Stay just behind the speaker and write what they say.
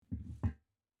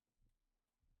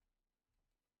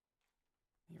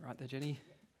Right there, Jenny.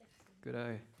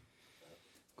 Good-o.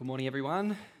 Good morning,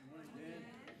 everyone.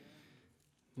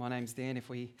 My name's Dan, if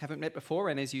we haven't met before,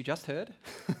 and as you just heard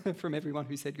from everyone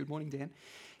who said good morning, Dan,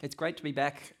 it's great to be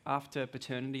back after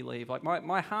paternity leave. Like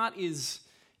my heart is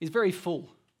very full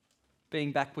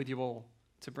being back with you all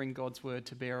to bring God's word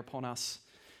to bear upon us.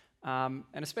 And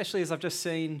especially as I've just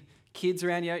seen kids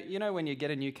around you, you know when you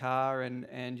get a new car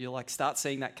and you like start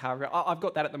seeing that car. I've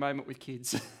got that at the moment with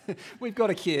kids. We've got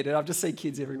a kid and I've just seen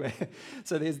kids everywhere.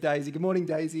 So there's Daisy. Good morning,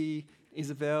 Daisy.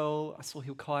 Isabel. I saw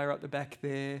Hilkiah up the back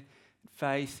there.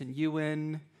 Faith and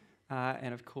Ewan.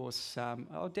 And of course,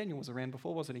 Daniel was around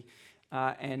before, wasn't he?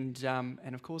 And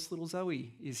of course, little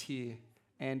Zoe is here.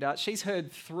 And she's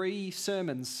heard 3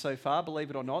 sermons so far, believe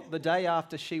it or not. The day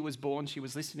after she was born, she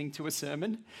was listening to a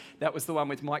sermon. That was the one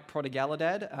with Mike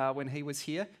Prodigalidad when he was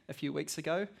here a few weeks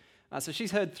ago. So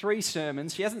she's heard 3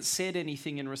 sermons. She hasn't said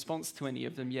anything in response to any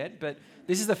of them yet, but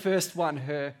this is the first one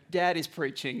her dad is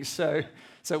preaching, so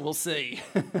we'll see.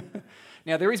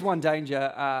 Now, there is one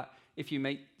danger if you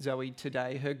meet Zoe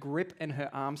today. Her grip and her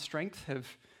arm strength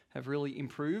have really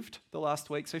improved the last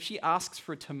week. So if she asks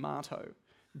for a tomato,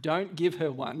 don't give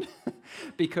her one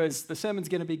because the sermon's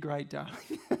going to be great, darling.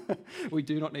 We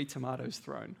do not need tomatoes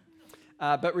thrown.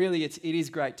 But really, it is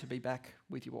great to be back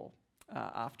with you all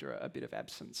after a bit of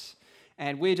absence.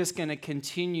 And we're just going to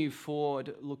continue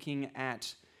forward looking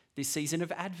at this season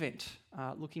of Advent,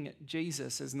 looking at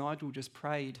Jesus as Nigel just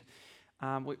prayed.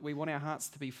 We want our hearts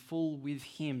to be full with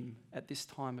him at this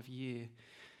time of year.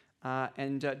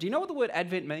 Do you know what the word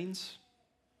Advent means?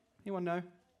 Anyone know?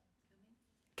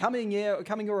 Coming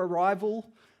or arrival.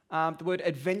 The word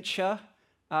adventure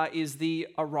is the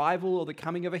arrival or the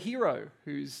coming of a hero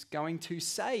who's going to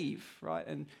save, right?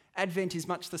 And Advent is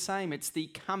much the same. It's the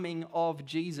coming of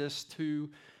Jesus to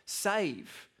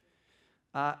save.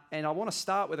 And I want to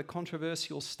start with a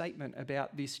controversial statement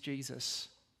about this Jesus.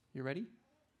 You ready?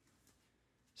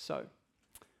 So,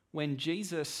 when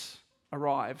Jesus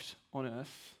arrived on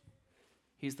earth,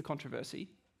 here's the controversy.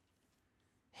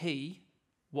 He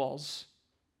was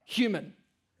human.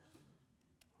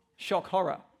 Shock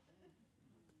horror.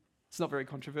 It's not very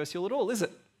controversial at all, is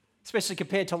it? Especially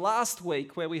compared to last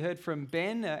week where we heard from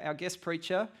Ben, our guest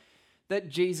preacher, that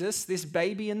Jesus, this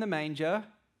baby in the manger,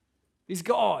 is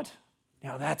God.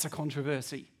 Now that's a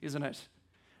controversy, isn't it?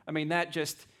 I mean, that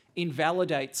just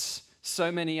invalidates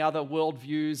so many other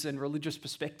worldviews and religious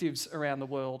perspectives around the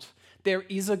world. There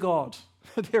is a God.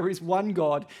 There is one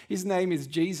God. His name is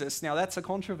Jesus. Now, that's a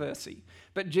controversy.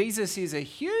 But Jesus is a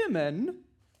human.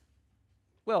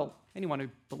 Well, anyone who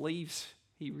believes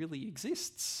he really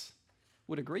exists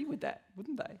would agree with that,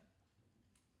 wouldn't they?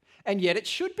 And yet it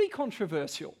should be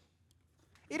controversial.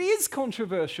 It is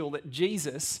controversial that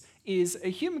Jesus is a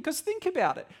human, because think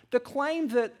about it. The claim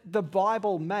that the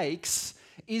Bible makes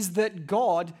is that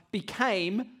God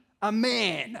became a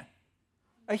man,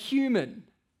 a human.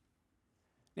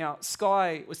 Now,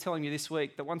 Sky was telling me this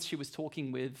week that once she was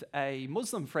talking with a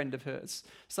Muslim friend of hers,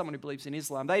 someone who believes in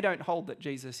Islam, they don't hold that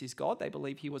Jesus is God. They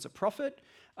believe he was a prophet,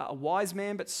 a wise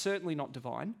man, but certainly not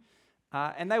divine.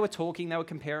 And they were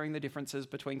comparing the differences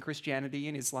between Christianity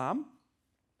and Islam.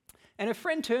 And her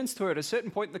friend turns to her at a certain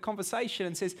point in the conversation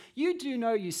and says, "You do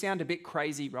know you sound a bit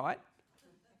crazy, right?"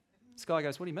 Sky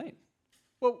goes, "What do you mean?"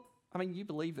 "Well, I mean, you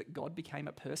believe that God became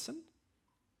a person?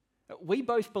 We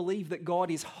both believe that God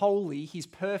is holy, he's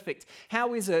perfect.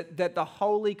 How is it that the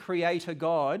holy creator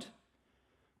God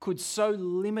could so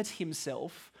limit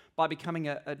himself by becoming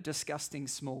a disgusting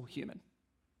small human?"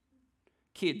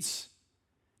 Kids,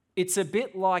 it's a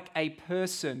bit like a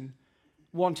person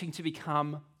wanting to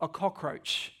become a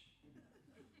cockroach.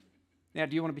 Now,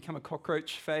 do you want to become a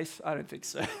cockroach, Faith? I don't think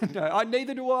so. No,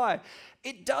 neither do I.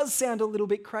 It does sound a little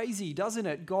bit crazy, doesn't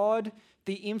it? God,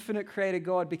 the infinite creator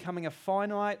God, becoming a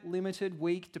finite, limited,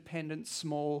 weak, dependent,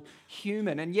 small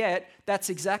human. And yet, that's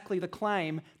exactly the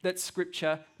claim that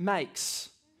Scripture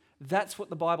makes. That's what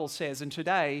the Bible says. And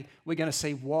today, we're going to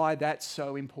see why that's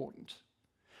so important.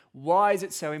 Why is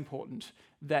it so important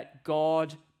that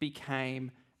God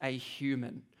became a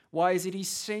human? Why is it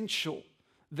essential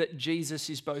that Jesus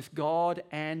is both God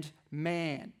and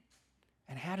man?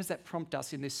 And how does that prompt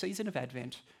us in this season of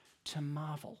Advent to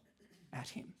marvel at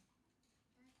him?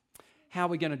 How are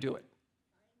we going to do it?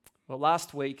 Well,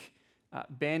 last week,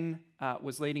 Ben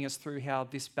was leading us through how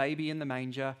this baby in the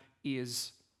manger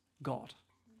is God.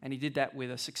 And he did that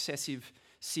with a successive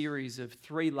series of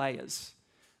 3 layers.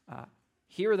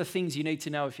 Here are the things you need to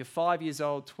know if you're 5 years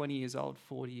old, 20 years old,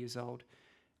 40 years old,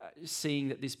 seeing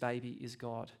that this baby is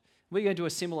God. We're going to do a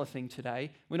similar thing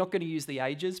today. We're not going to use the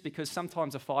ages because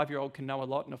sometimes a 5-year-old can know a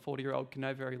lot and a 40-year-old can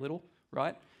know very little,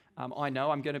 right? I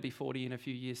know I'm going to be 40 in a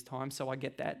few years' time, so I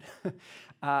get that.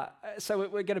 So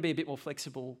we're going to be a bit more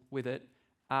flexible with it.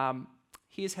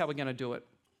 Here's how we're going to do it.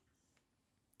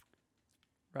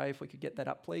 Ray, if we could get that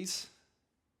up, please.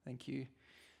 Thank you.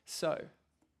 So,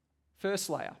 first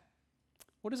layer.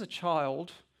 What does a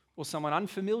child or someone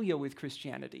unfamiliar with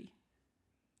Christianity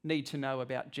need to know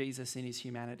about Jesus in his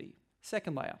humanity?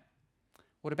 Second layer.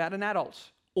 What about an adult?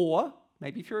 Or,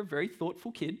 maybe if you're a very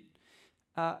thoughtful kid,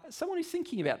 someone who's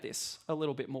thinking about this a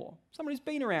little bit more. Someone who's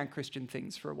been around Christian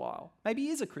things for a while. Maybe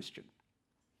is a Christian.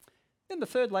 Then the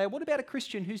third layer, what about a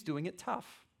Christian who's doing it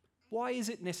tough? Why is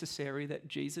it necessary that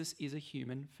Jesus is a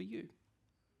human for you?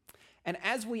 And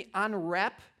as we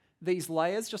unwrap these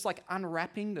layers, just like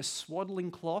unwrapping the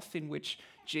swaddling cloth in which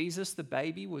Jesus, the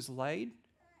baby, was laid,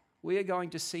 we are going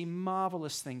to see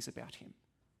marvelous things about him.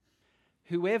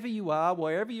 Whoever you are,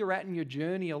 wherever you're at in your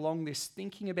journey along this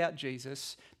thinking about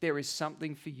Jesus, there is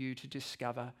something for you to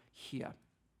discover here.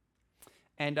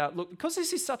 And look, because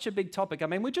this is such a big topic, I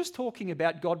mean, we're just talking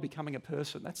about God becoming a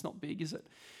person. That's not big, is it?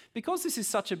 Because this is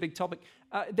such a big topic,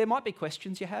 there might be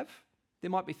questions you have. There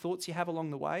might be thoughts you have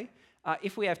along the way.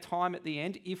 If we have time at the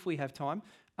end,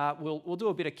 we'll do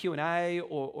a bit of Q&A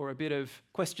or a bit of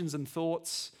questions and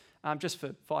thoughts just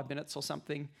for 5 minutes or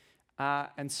something.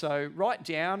 And so write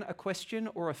down a question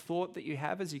or a thought that you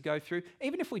have as you go through.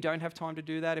 Even if we don't have time to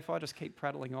do that, if I just keep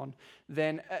prattling on,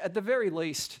 then at the very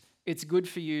least, it's good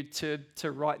for you to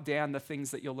write down the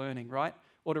things that you're learning, right?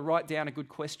 Or to write down a good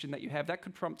question that you have. That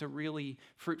could prompt a really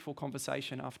fruitful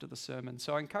conversation after the sermon.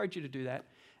 So I encourage you to do that,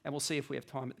 and we'll see if we have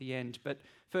time at the end. But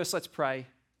first, let's pray,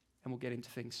 and we'll get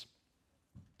into things.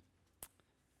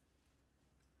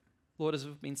 Lord, as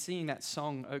we've been singing that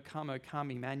song, O come,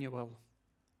 Emmanuel,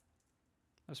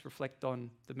 let's reflect on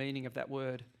the meaning of that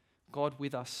word, God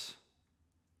with us.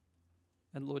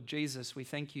 And Lord Jesus, we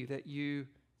thank you that you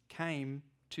came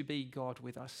to be God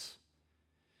with us.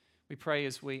 We pray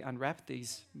as we unwrap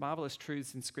these marvelous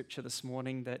truths in Scripture this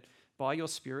morning that by your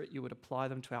Spirit you would apply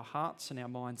them to our hearts and our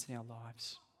minds and our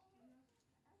lives.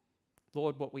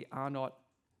 Lord, what we are not,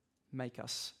 make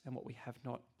us, and what we have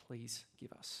not, please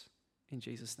give us. In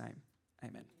Jesus' name,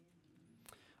 amen.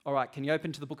 All right, can you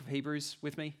open to the book of Hebrews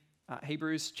with me?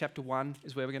 Hebrews chapter 1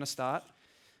 is where we're going to start.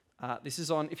 This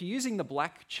is on, if you're using the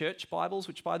black church Bibles,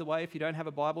 which by the way, if you don't have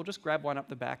a Bible, just grab one up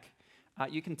the back.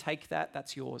 You can take that,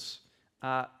 that's yours.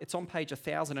 It's on page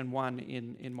 1001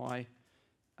 in my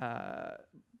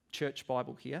church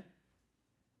Bible here,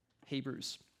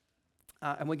 Hebrews.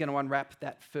 And we're going to unwrap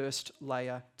that first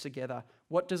layer together.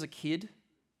 What does a kid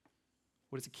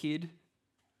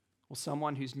or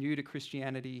someone who's new to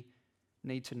Christianity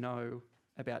need to know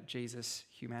about Jesus'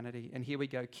 humanity? And here we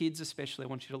go. Kids especially, I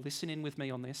want you to listen in with me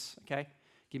on this, okay?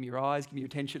 Give me your eyes, give me your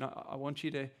attention. I want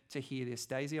you to hear this.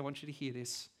 Daisy, I want you to hear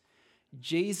this.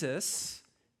 Jesus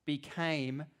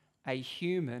became a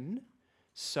human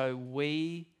so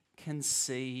we can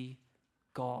see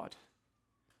God.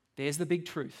 There's the big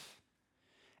truth.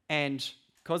 And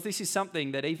because this is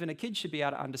something that even a kid should be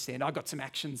able to understand, I've got some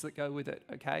actions that go with it,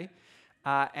 okay?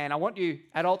 And I want you,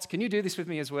 adults, can you do this with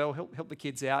me as well? Help the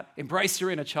kids out. Embrace your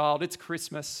inner child. It's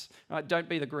Christmas. Right? Don't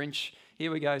be the Grinch.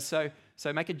 Here we go. So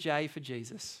make a J for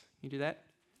Jesus. Can you do that?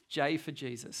 J for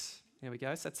Jesus. There we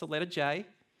go. So that's the letter J,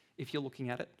 if you're looking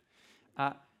at it.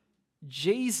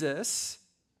 Jesus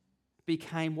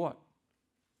became what?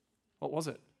 What was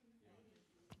it?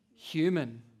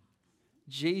 Human.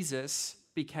 Jesus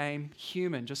became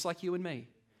human, just like you and me.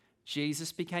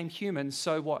 Jesus became human,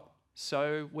 so what?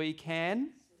 So we can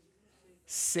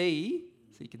see,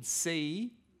 so you can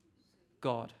see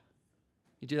God.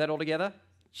 You do that all together?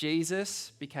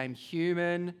 Jesus became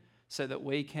human so that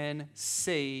we can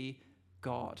see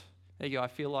God. There you go. I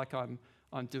feel like I'm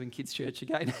doing kids' church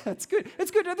again. It's good.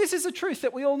 It's good. This is a truth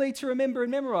that we all need to remember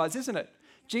and memorize, isn't it?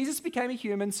 Jesus became a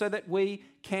human so that we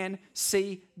can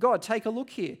see God. Take a look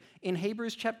here in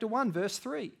Hebrews chapter 1, verse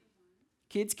 3.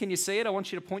 Kids, can you see it? I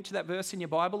want you to point to that verse in your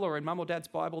Bible or in Mum or Dad's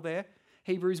Bible there.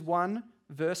 Hebrews 1,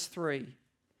 verse 3.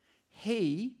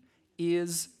 He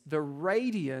is the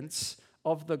radiance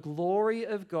of the glory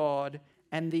of God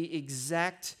and the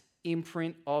exact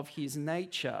imprint of his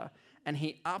nature, and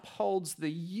he upholds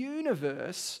the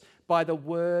universe by the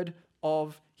word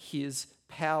of his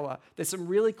power. There's some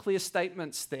really clear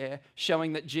statements there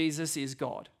showing that Jesus is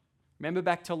God. Remember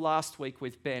back to last week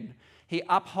with Ben. He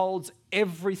upholds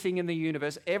everything in the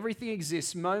universe. Everything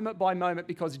exists moment by moment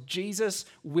because Jesus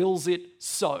wills it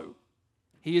so.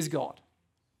 He is God.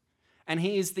 And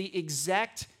he is the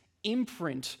exact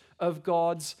imprint of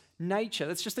God's nature.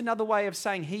 That's just another way of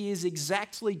saying he is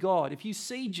exactly God. If you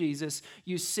see Jesus,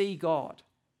 you see God.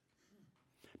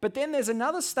 But then there's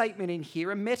another statement in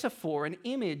here, a metaphor, an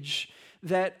image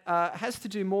that has to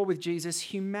do more with Jesus'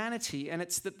 humanity, and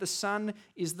it's that the Son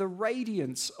is the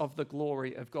radiance of the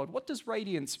glory of God. What does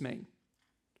radiance mean?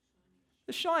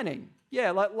 The shining.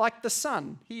 Yeah, like the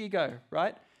sun. Here you go,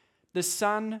 right? The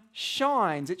sun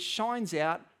shines. It shines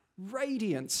out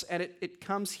radiance, and it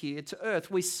comes here to earth.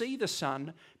 We see the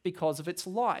sun because of its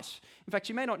light. In fact,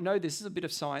 you may not know this. This is a bit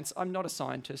of science. I'm not a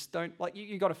scientist.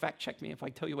 You got to fact check me if I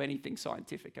tell you anything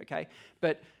scientific, okay?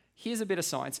 But here's a bit of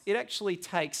science. It actually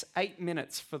takes 8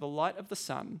 minutes for the light of the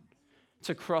sun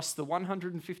to cross the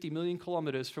 150 million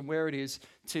kilometers from where it is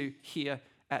to here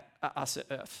at us at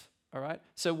Earth. All right?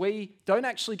 So we don't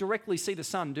actually directly see the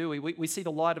sun, do we? We see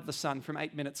the light of the sun from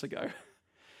 8 minutes ago.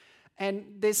 And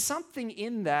there's something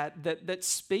in that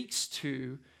speaks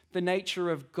to the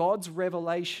nature of God's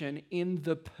revelation in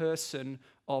the person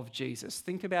of Jesus.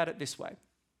 Think about it this way.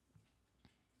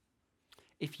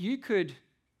 If you could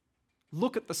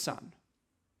look at the sun,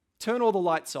 turn all the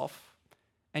lights off,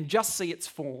 and just see its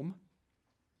form,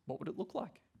 what would it look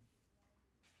like?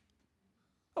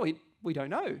 Oh, we don't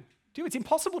know. It's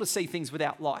impossible to see things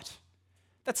without light.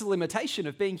 That's a limitation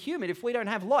of being human. If we don't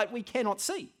have light, we cannot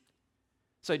see.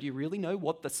 So do you really know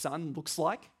what the sun looks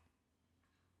like?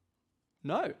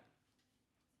 No.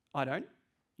 I don't.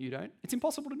 You don't. It's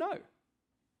impossible to know.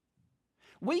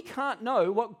 We can't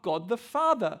know what God the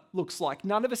Father looks like.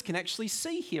 None of us can actually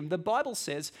see him. The Bible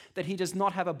says that he does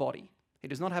not have a body. He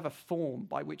does not have a form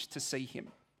by which to see him.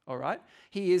 All right?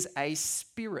 He is a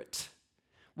spirit.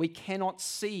 We cannot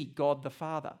see God the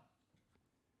Father.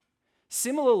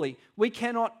 Similarly, we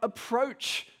cannot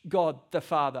approach God the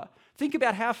Father. Think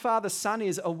about how far the sun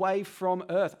is away from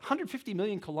Earth, 150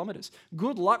 million kilometers.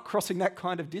 Good luck crossing that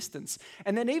kind of distance.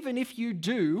 And then even if you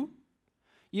do,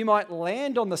 you might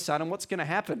land on the sun, and what's going to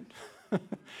happen?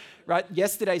 Right?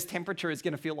 Yesterday's temperature is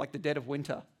going to feel like the dead of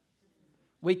winter.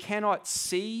 We cannot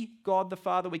see God the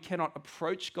Father. We cannot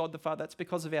approach God the Father. That's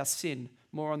because of our sin.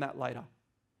 More on that later.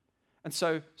 And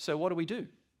so what do?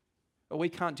 Well, we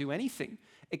can't do anything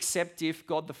except if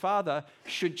God the Father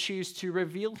should choose to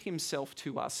reveal himself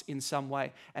to us in some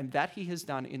way. And that he has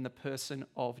done in the person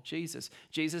of Jesus.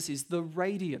 Jesus is the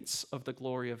radiance of the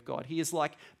glory of God. He is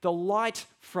like the light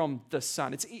from the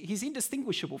sun. He's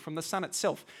indistinguishable from the sun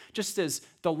itself, just as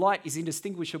the light is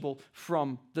indistinguishable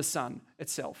from the sun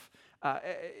itself.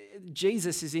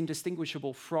 Jesus is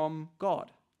indistinguishable from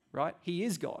God, right? He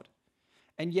is God.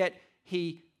 And yet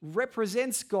he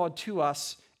represents God to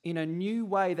us in a new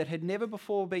way that had never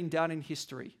before been done in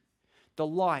history. The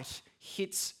light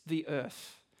hits the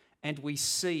earth and we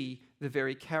see the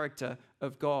very character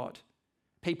of God.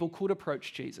 People could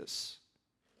approach Jesus.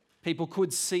 People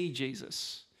could see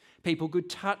Jesus. People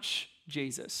could touch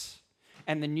Jesus.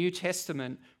 And the New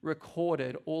Testament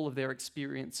recorded all of their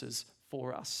experiences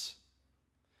for us.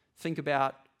 Think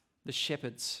about the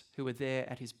shepherds who were there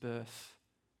at his birth.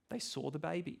 They saw the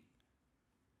baby.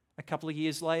 A couple of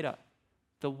years later,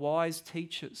 the wise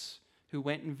teachers who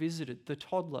went and visited the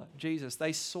toddler, Jesus,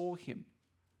 they saw him.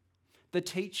 The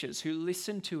teachers who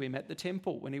listened to him at the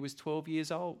temple when he was 12 years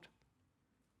old.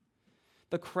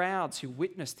 The crowds who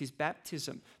witnessed his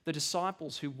baptism. The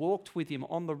disciples who walked with him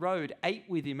on the road, ate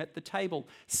with him at the table,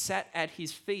 sat at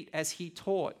his feet as he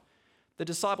taught. The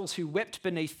disciples who wept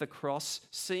beneath the cross,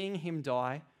 seeing him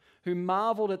die, who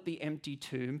marveled at the empty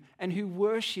tomb, and who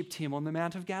worshipped him on the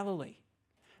Mount of Galilee.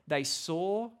 They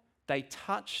saw, they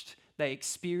touched, they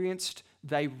experienced,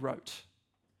 they wrote.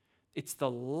 It's the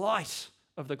light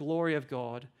of the glory of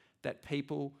God that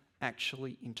people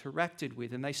actually interacted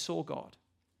with, and they saw God.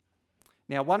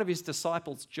 Now, one of his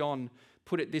disciples, John,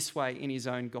 put it this way in his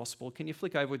own gospel. Can you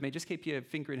flick over with me? Just keep your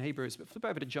finger in Hebrews, but flip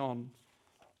over to John,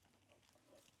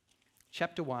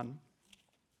 chapter 1.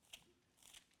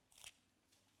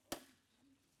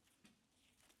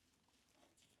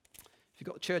 If you've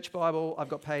got the church Bible, I've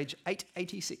got page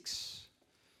 886.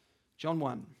 John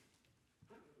 1,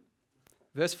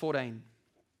 verse 14.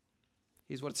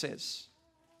 Here's what it says.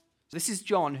 This is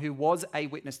John, who was a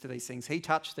witness to these things. He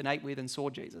touched and ate with and saw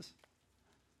Jesus.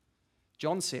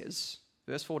 John says,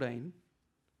 verse 14,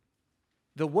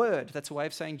 the Word, that's a way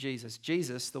of saying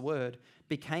Jesus, the Word,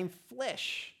 became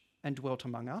flesh and dwelt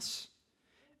among us,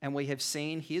 and we have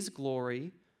seen his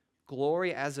glory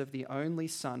as of the only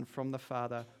Son from the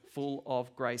Father, full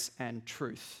of grace and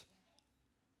truth.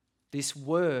 This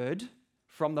word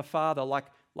from the Father, like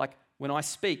when I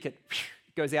speak, it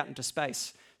goes out into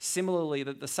space. Similarly,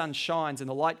 that the sun shines and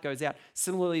the light goes out.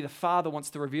 Similarly, the Father wants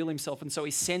to reveal himself, and so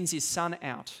he sends his Son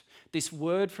out. This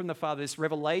word from the Father, this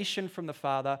revelation from the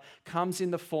Father, comes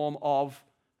in the form of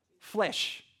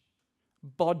flesh,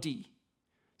 body,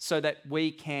 so that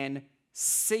we can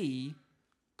see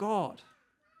God.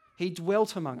 He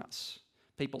dwelt among us.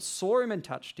 People saw him and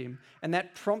touched him, and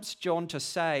that prompts John to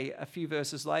say a few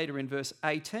verses later in verse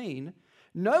 18,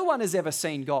 no one has ever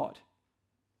seen God.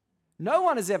 No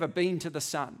one has ever been to the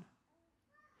Son.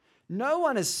 No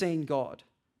one has seen God,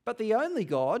 but the only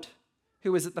God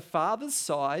who is at the Father's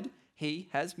side, he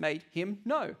has made him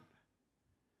known.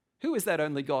 Who is that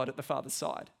only God at the Father's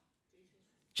side?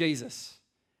 Jesus.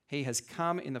 He has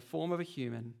come in the form of a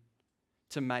human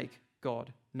to make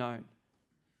God known.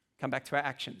 Come back to our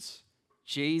actions.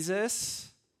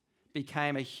 Jesus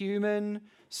became a human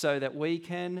so that we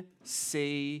can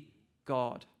see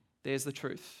God. There's the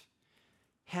truth.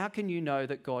 How can you know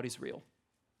that God is real?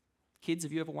 Kids,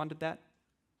 have you ever wondered that?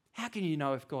 How can you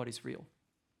know if God is real?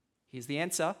 Here's the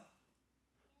answer.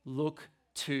 Look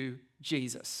to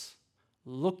Jesus.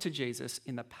 Look to Jesus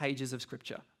in the pages of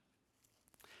Scripture.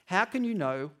 How can you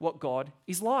know what God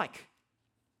is like?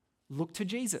 Look to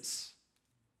Jesus.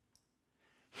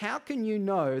 How can you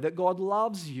know that God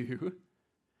loves you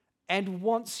and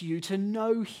wants you to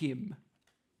know him?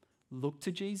 Look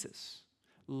to Jesus.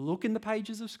 Look in the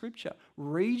pages of Scripture.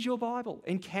 Read your Bible.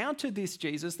 Encounter this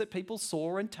Jesus that people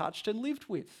saw and touched and lived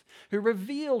with, who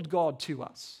revealed God to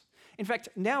us. In fact,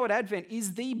 now at Advent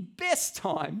is the best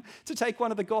time to take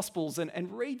one of the Gospels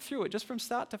and read through it just from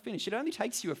start to finish. It only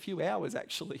takes you a few hours,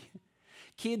 actually.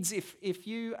 Kids, if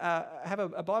you have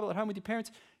a Bible at home with your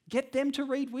parents, get them to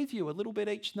read with you a little bit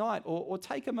each night, or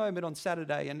take a moment on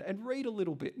Saturday and read a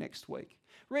little bit next week.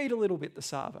 Read a little bit the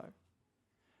Savo.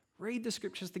 Read the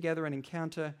Scriptures together and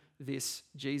encounter this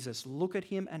Jesus. Look at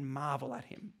him and marvel at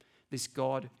him, this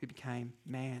God who became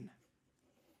man.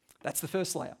 That's the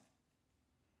first layer.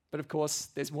 But of course,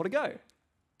 there's more to go.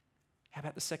 How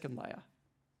about the second layer?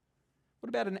 What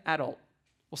about an adult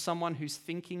or someone who's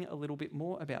thinking a little bit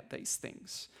more about these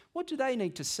things? What do they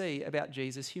need to see about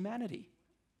Jesus' humanity?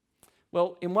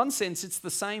 Well, in one sense, it's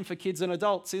the same for kids and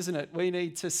adults, isn't it? We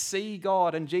need to see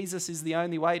God, and Jesus is the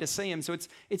only way to see him. So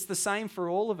it's the same for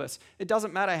all of us. It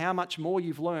doesn't matter how much more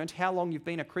you've learned, how long you've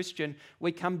been a Christian,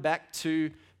 we come back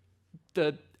to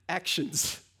the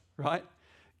actions, right?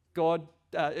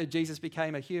 Jesus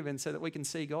became a human so that we can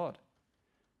see God.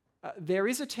 There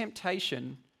is a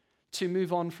temptation to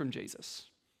move on from Jesus,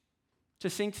 to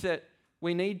think that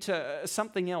we need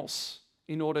something else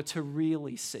in order to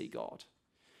really see God.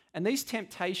 And these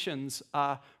temptations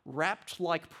are wrapped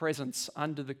like presents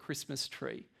under the Christmas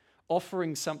tree,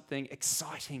 offering something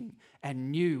exciting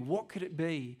and new. What could it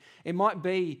be? It might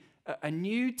be a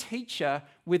new teacher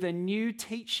with a new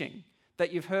teaching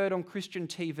that you've heard on Christian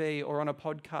TV or on a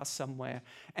podcast somewhere.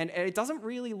 And it doesn't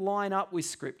really line up with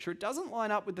Scripture. It doesn't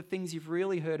line up with the things you've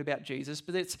really heard about Jesus,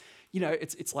 but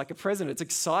it's like a present. It's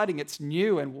exciting, it's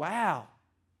new, and wow.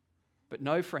 But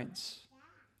no, friends,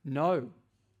 no.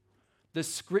 The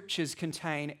Scriptures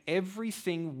contain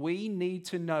everything we need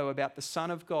to know about the Son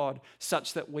of God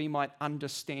such that we might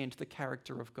understand the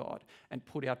character of God and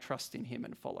put our trust in him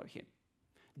and follow him.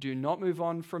 Do not move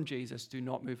on from Jesus. Do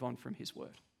not move on from his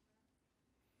word.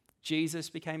 Jesus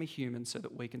became a human so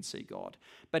that we can see God.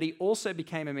 But he also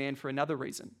became a man for another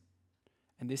reason.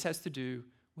 And this has to do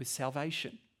with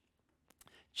salvation.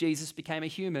 Jesus became a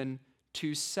human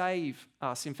to save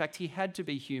us. In fact, he had to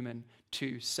be human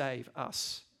to save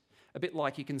us. A bit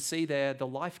like you can see there the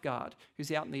lifeguard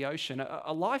who's out in the ocean.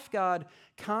 A lifeguard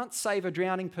can't save a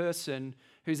drowning person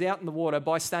who's out in the water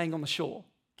by staying on the shore,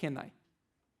 can they?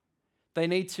 They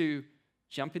need to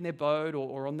jump in their boat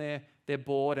or on their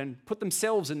board and put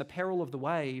themselves in the peril of the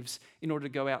waves in order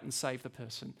to go out and save the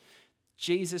person.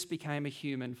 Jesus became a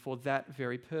human for that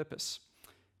very purpose.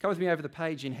 Come with me over the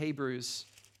page in Hebrews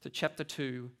to chapter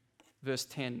 2, verse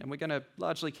 10, and we're going to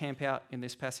largely camp out in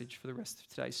this passage for the rest of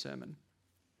today's sermon.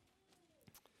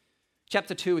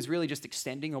 Chapter 2 is really just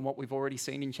extending on what we've already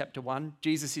seen in chapter 1.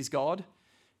 Jesus is God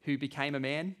who became a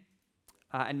man,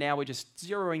 and now we're just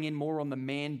zeroing in more on the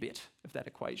man bit of that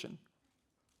equation.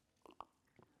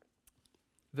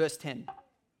 Verse 10,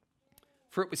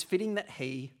 for it was fitting that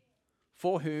he,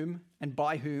 for whom and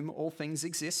by whom all things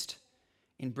exist,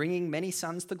 in bringing many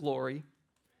sons to glory,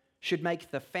 should make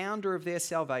the founder of their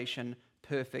salvation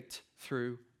perfect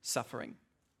through suffering.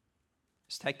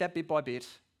 Just take that bit by bit.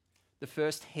 The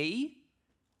first he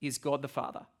is God the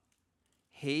Father.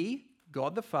 He,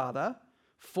 God the Father,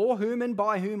 for whom and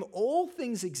by whom all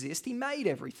things exist, he made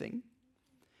everything.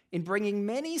 In bringing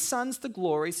many sons to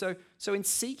glory, so in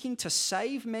seeking to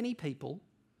save many people,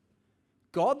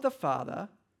 God the Father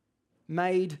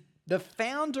made the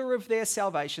founder of their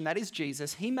salvation, that is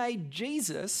Jesus, he made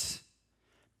Jesus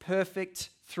perfect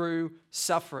through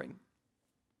suffering.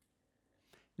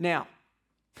 Now,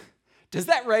 Does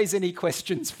that raise any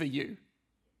questions for you?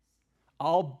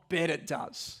 I'll bet it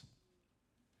does.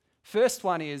 First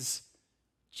one is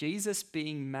Jesus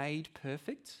being made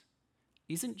perfect.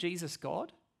 Isn't Jesus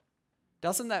God?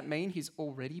 Doesn't that mean he's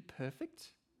already perfect?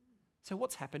 So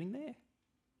what's happening there?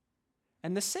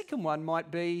 And the second one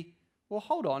might be, well,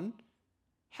 hold on.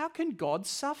 How can God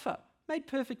suffer? Made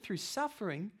perfect through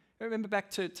suffering. Remember back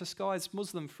to Sky's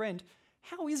Muslim friend.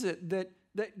 How is it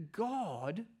that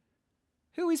God,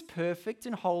 who is perfect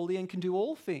and holy and can do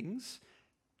all things,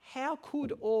 how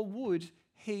could or would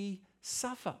he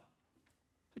suffer?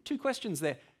 Two questions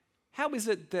there. How is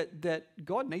it that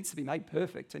God needs to be made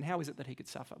perfect, and how is it that he could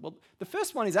suffer? Well, the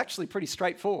first one is actually pretty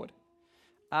straightforward.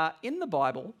 In the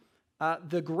Bible,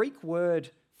 the Greek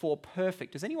word for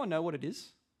perfect, does anyone know what it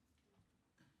is?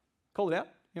 Call it out.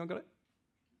 Anyone got it?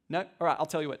 No? All right, I'll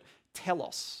tell you what.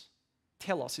 Telos.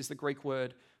 Telos is the Greek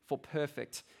word for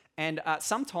perfect. And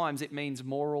sometimes it means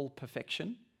moral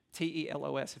perfection.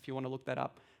 T-E-L-O-S, if you want to look that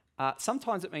up.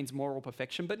 Sometimes it means moral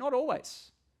perfection, but not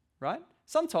always, right?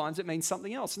 Sometimes it means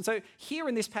something else. And so here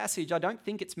in this passage, I don't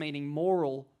think it's meaning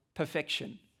moral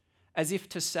perfection, as if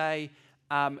to say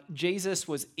Jesus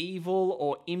was evil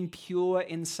or impure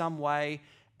in some way.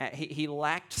 He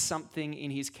lacked something in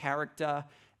his character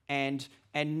and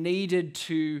needed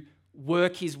to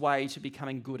work his way to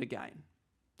becoming good again.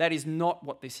 That is not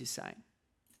what this is saying.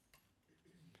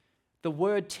 The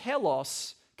word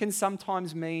telos can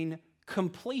sometimes mean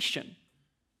completion.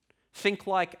 Think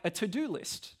like a to-do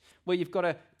list, where you've got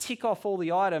to tick off all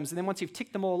the items, and then once you've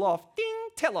ticked them all off, ding,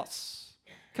 telos.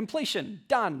 Completion,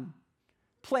 done.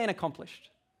 Plan accomplished.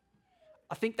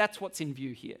 I think that's what's in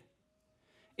view here.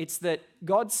 It's that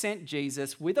God sent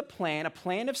Jesus with a plan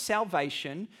of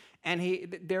salvation,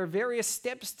 and there are various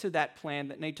steps to that plan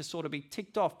that need to sort of be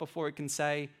ticked off before it can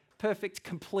say perfect,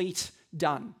 complete,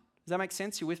 done. Does that make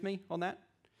sense? You with me on that?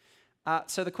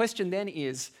 So the question then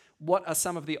is, what are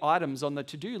some of the items on the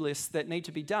to-do list that need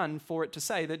to be done for it to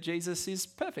say that Jesus is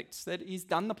perfect, that he's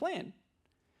done the plan?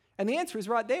 And the answer is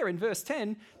right there in verse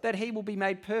 10, that he will be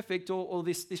made perfect, or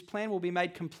this plan will be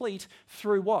made complete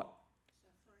through what?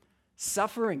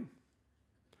 Suffering.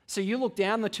 So you look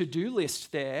down the to-do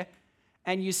list there,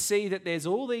 and you see that there's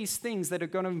all these things that are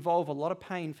going to involve a lot of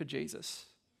pain for Jesus.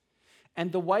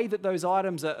 And the way that those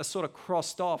items are sort of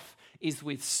crossed off is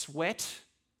with sweat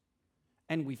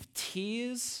and with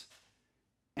tears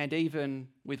and even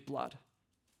with blood.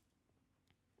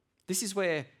 This is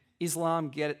where Islam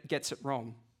gets it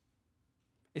wrong.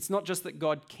 It's not just that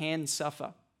God can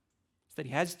suffer, it's that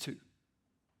he has to.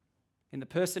 In the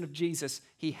person of Jesus,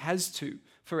 he has to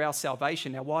for our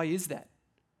salvation. Now, why is that?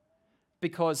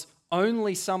 Because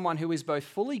only someone who is both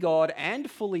fully God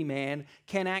and fully man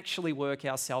can actually work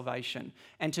our salvation.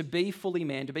 And to be fully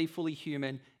man, to be fully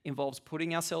human, involves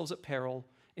putting ourselves at peril,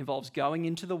 involves going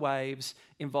into the waves,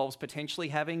 involves potentially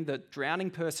having the drowning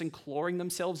person clawing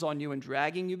themselves on you and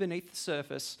dragging you beneath the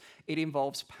surface. It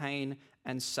involves pain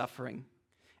and suffering.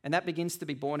 And that begins to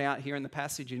be borne out here in the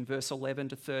passage in verse 11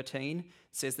 to 13. It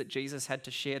says that Jesus had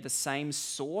to share the same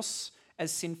source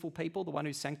as sinful people, the one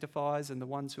who sanctifies and the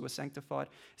ones who are sanctified.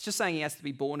 It's just saying he has to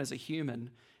be born as a human.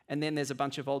 And then there's a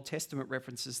bunch of Old Testament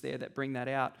references there that bring that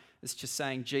out. It's just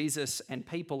saying Jesus and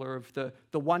people are of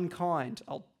the one kind.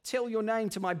 I'll tell your name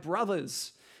to my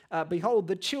brothers. Behold,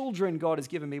 the children God has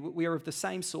given me. We are of the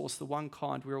same source, the one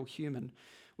kind. We're all human.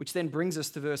 Which then brings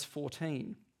us to verse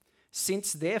 14.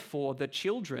 Since therefore the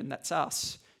children, that's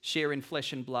us, share in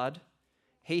flesh and blood,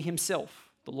 he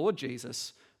himself, the Lord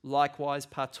Jesus, likewise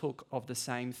partook of the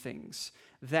same things,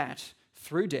 that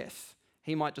through death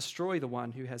he might destroy the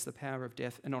one who has the power of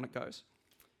death. And on it goes.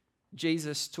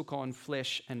 Jesus took on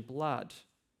flesh and blood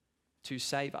to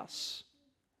save us.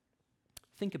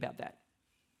 Think about that.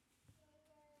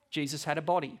 Jesus had a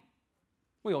body.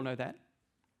 We all know that.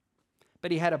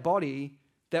 But he had a body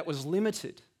that was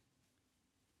limited,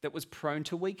 that was prone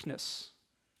to weakness,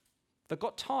 that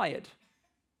got tired,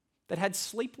 that had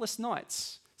sleepless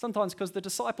nights, sometimes because the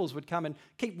disciples would come and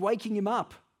keep waking him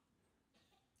up,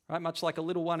 right? Much like a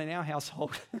little one in our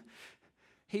household.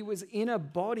 He was in a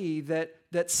body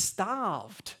that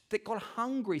starved, that got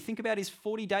hungry. Think about his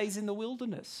 40 days in the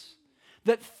wilderness,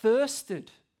 that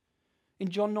thirsted. In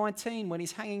John 19, when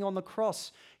he's hanging on the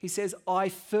cross, he says, I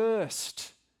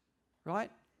thirst,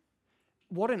 right?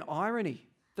 What an irony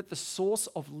that the source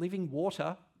of living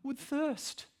water would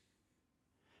thirst.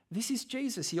 This is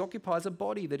Jesus. He occupies a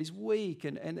body that is weak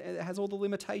and has all the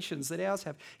limitations that ours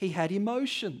have. He had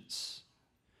emotions.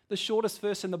 The shortest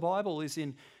verse in the Bible is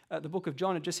in the book of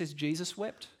John. It just says Jesus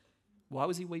wept. Why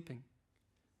was he weeping?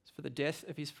 It's for the death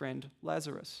of his friend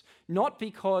Lazarus. Not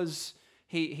because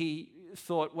he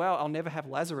thought, well, I'll never have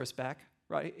Lazarus back,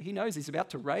 right? He knows he's about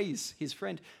to raise his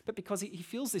friend, but because he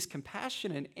feels this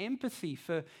compassion and empathy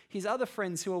for his other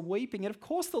friends who are weeping, and of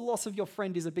course the loss of your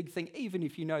friend is a big thing, even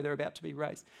if you know they're about to be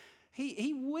raised.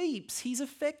 He weeps, he's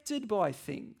affected by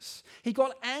things. He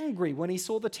got angry when he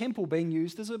saw the temple being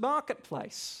used as a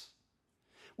marketplace.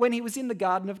 When he was in the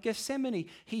Garden of Gethsemane,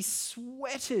 he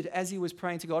sweated as he was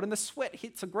praying to God, and the sweat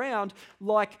hits the ground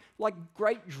like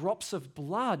great drops of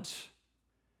blood.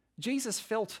 Jesus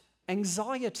felt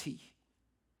anxiety.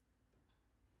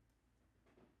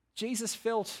 Jesus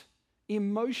felt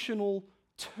emotional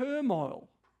turmoil.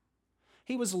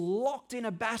 He was locked in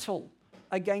a battle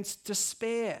against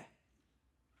despair.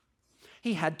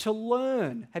 He had to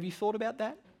learn. Have you thought about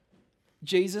that?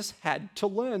 Jesus had to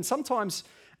learn. Sometimes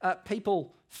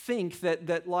people think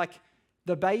that like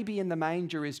the baby in the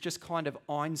manger is just kind of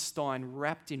Einstein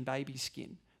wrapped in baby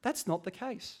skin. That's not the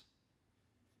case.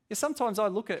 Yeah, sometimes I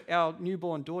look at our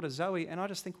newborn daughter Zoe and I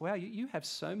just think, wow, you have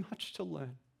so much to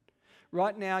learn.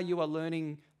 Right now you are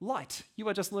learning light. You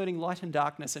are just learning light and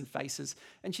darkness and faces.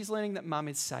 And she's learning that mum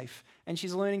is safe. And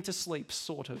she's learning to sleep,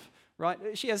 sort of.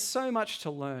 Right? She has so much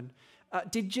to learn.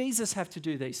 Did Jesus have to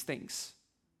do these things?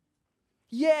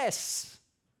 Yes.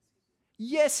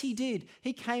 Yes, he did.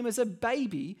 He came as a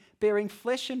baby, bearing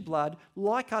flesh and blood,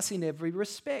 like us in every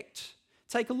respect.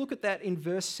 Take a look at that in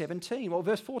verse 17, or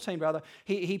verse 14 rather.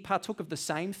 He partook of the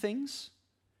same things.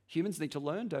 Humans need to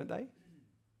learn, don't they?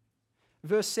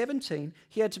 Verse 17,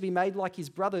 he had to be made like his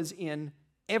brothers in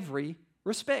every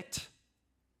respect,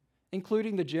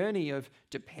 including the journey of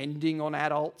depending on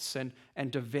adults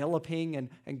and developing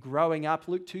and growing up.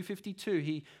 Luke 2:52,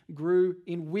 he grew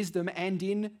in wisdom and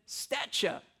in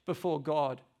stature before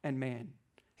God and man.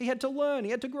 He had to learn,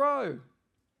 he had to grow. You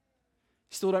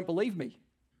still don't believe me?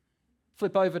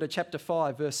 Flip over to chapter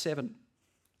 5, verse 7.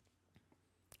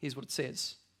 Here's what it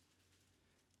says.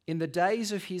 In the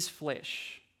days of his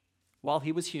flesh, while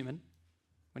he was human,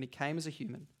 when he came as a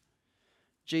human,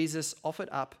 Jesus offered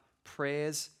up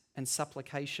prayers and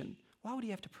supplication. Why would he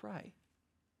have to pray?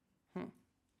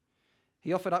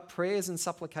 He offered up prayers and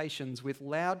supplications with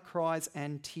loud cries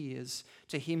and tears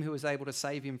to him who was able to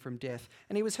save him from death.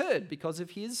 And he was heard because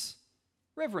of his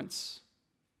reverence.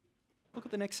 Look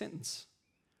at the next sentence.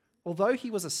 Although he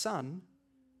was a son,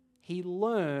 he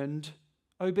learned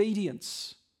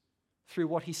obedience through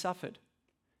what he suffered.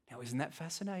 Now, isn't that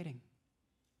fascinating?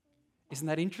 Isn't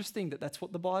that interesting that that's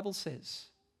what the Bible says?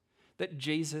 That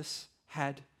Jesus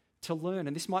had to learn.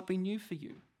 And this might be new for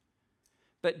you.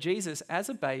 But Jesus, as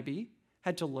a baby,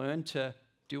 had to learn to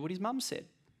do what his mum said.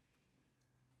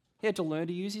 He had to learn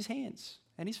to use his hands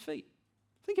and his feet.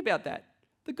 Think about that.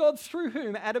 The God through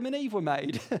whom Adam and Eve were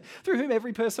made, through whom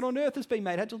every person on earth has been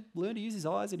made, had to learn to use his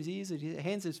eyes and his ears and his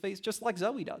hands and his feet, just like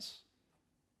Zoe does.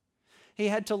 He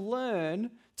had to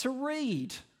learn to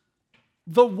read.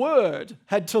 The Word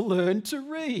had to learn to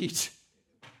read.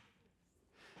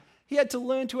 He had to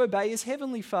learn to obey his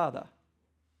heavenly Father.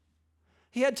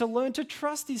 He had to learn to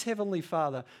trust his heavenly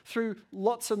Father through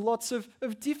lots and lots of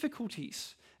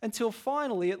difficulties until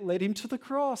finally it led him to the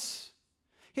cross.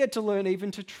 He had to learn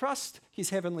even to trust his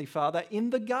heavenly Father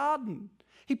in the garden.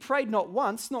 He prayed not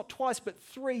once, not twice, but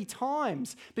 3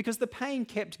 times because the pain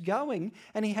kept going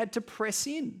and he had to press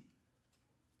in.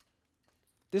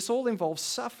 This all involves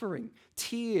suffering,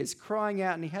 tears, crying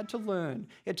out, and he had to learn.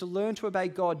 He had to learn to obey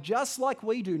God just like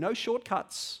we do, no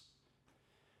shortcuts.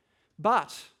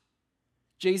 But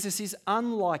Jesus is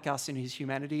unlike us in his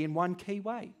humanity in one key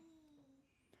way.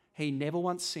 He never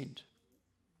once sinned.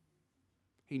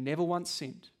 He never once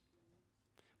sinned.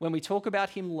 When we talk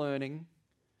about him learning,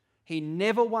 he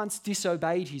never once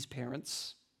disobeyed his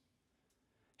parents.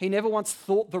 He never once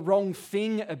thought the wrong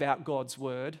thing about God's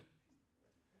word.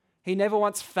 He never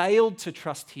once failed to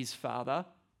trust his Father.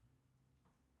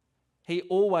 He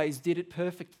always did it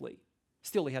perfectly.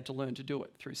 Still, he had to learn to do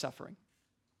it through suffering.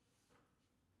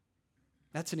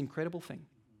 That's an incredible thing.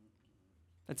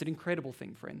 That's an incredible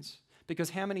thing, friends. Because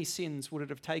how many sins would it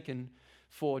have taken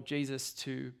for Jesus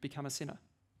to become a sinner?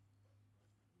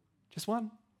 Just one.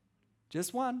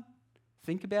 Just one.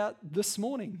 Think about this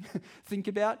morning. Think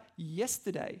about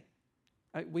yesterday.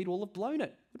 We'd all have blown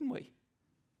it, wouldn't we?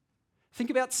 Think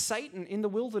about Satan in the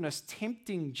wilderness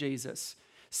tempting Jesus.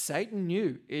 Satan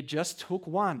knew it just took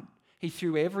one. He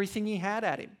threw everything he had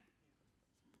at him.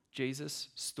 Jesus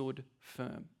stood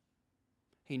firm.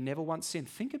 He never once sinned.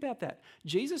 Think about that.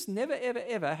 Jesus never, ever,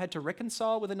 ever had to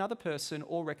reconcile with another person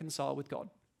or reconcile with God.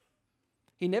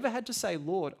 He never had to say,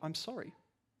 Lord, I'm sorry.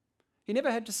 He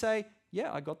never had to say,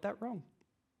 yeah, I got that wrong.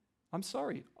 I'm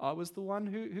sorry. I was the one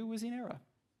who was in error.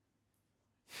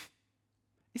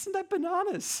 Isn't that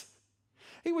bananas?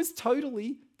 He was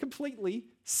totally, completely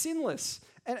sinless.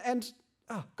 And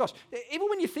oh gosh, even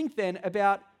when you think then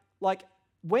about like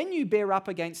when you bear up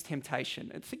against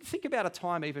temptation, and think about a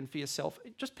time even for yourself,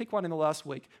 just pick one in the last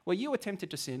week where you were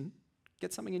tempted to sin,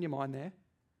 get something in your mind there,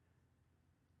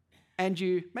 and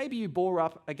maybe you bore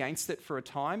up against it for a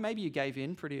time, maybe you gave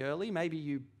in pretty early, maybe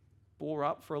you bore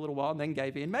up for a little while and then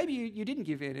gave in. Maybe you didn't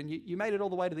give in and you made it all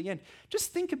the way to the end.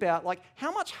 Just think about like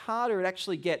how much harder it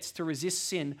actually gets to resist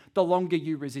sin the longer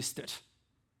you resist it.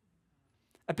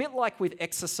 A bit like with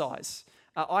exercise.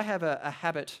 I have a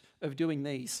habit of doing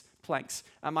these planks.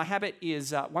 My habit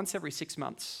is once every 6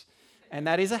 months. And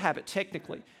that is a habit,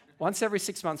 technically. Once every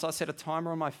 6 months, I set a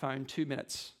timer on my phone, 2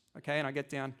 minutes. Okay, and I get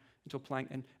down into a plank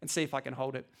and see if I can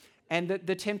hold it. And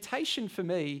the temptation for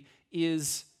me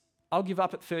is I'll give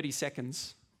up at 30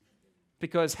 seconds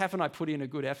because haven't I put in a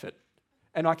good effort?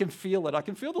 And I can feel it. I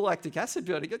can feel the lactic acid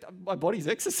building. My body's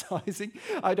exercising.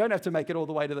 I don't have to make it all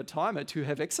the way to the timer to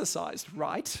have exercised,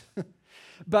 right?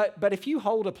 But if you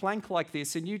hold a plank like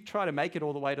this and you try to make it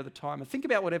all the way to the timer, think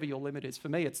about whatever your limit is. For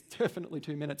me, it's definitely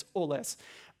 2 minutes or less.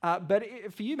 But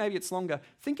for you, maybe it's longer.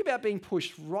 Think about being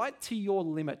pushed right to your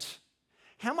limit.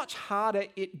 How much harder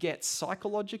it gets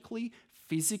psychologically,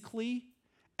 physically,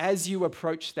 as you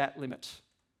approach that limit.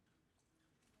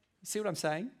 You see what I'm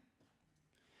saying?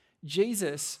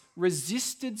 Jesus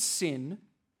resisted sin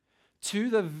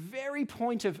to the very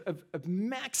point of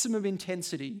maximum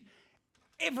intensity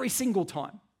every single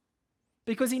time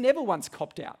because he never once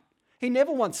copped out. He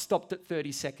never once stopped at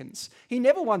 30 seconds. He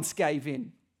never once gave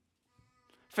in.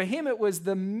 For him, it was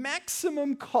the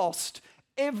maximum cost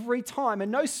every time.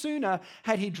 And no sooner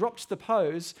had he dropped the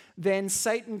pose than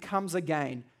Satan comes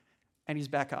again and he's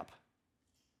back up.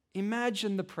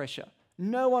 Imagine the pressure.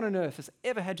 No one on earth has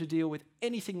ever had to deal with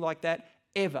anything like that,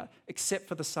 ever, except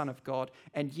for the Son of God.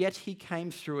 And yet he came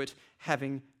through it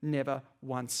having never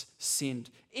once sinned.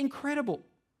 Incredible.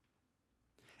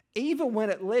 Even when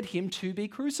it led him to be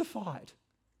crucified.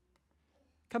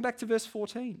 Come back to verse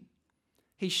 14.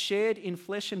 He shared in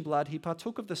flesh and blood. He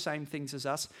partook of the same things as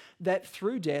us, that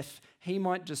through death he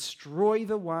might destroy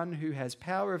the one who has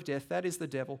power of death, that is the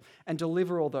devil, and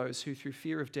deliver all those who through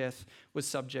fear of death were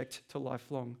subject to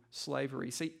lifelong slavery.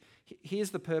 See,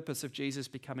 here's the purpose of Jesus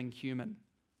becoming human.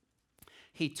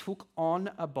 He took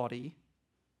on a body.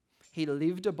 He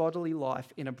lived a bodily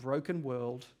life in a broken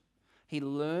world. He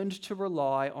learned to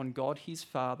rely on God his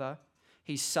Father.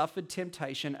 He suffered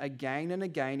temptation again and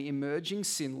again, emerging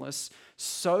sinless,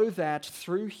 so that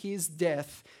through his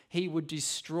death he would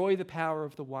destroy the power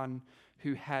of the one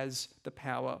who has the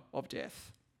power of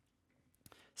death.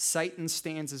 Satan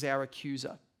stands as our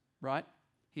accuser, right?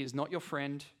 He is not your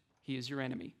friend, he is your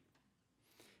enemy.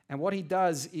 And what he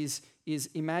does is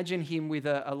imagine him with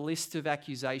a list of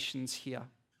accusations here.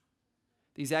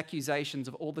 These accusations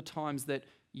of all the times that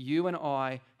you and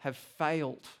I have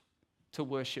failed to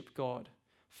worship God,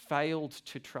 failed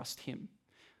to trust him,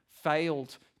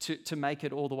 failed to make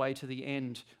it all the way to the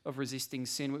end of resisting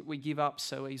sin. We give up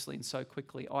so easily and so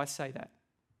quickly. I say that.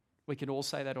 We can all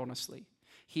say that honestly.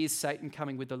 Here's Satan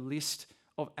coming with a list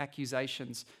of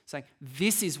accusations saying,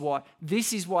 this is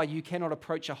why you cannot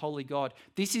approach a holy God.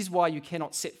 This is why you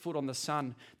cannot set foot on the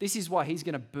Son. This is why he's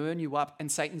going to burn you up.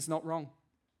 And Satan's not wrong.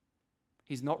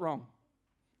 He's not wrong.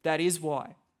 That is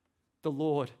why the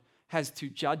Lord has to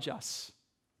judge us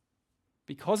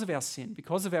because of our sin,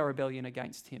 because of our rebellion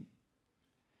against him.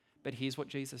 But here's what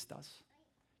Jesus does.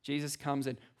 Jesus comes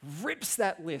and rips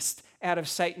that list out of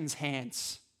Satan's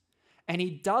hands. And he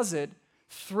does it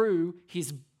through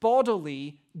his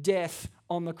bodily death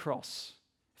on the cross.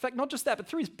 In fact, not just that, but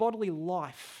through his bodily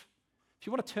life. If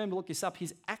you want a term to look this up,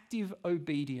 his active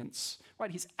obedience,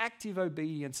 right? His active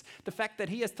obedience. The fact that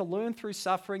he has to learn through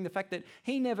suffering, the fact that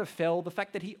he never fell, the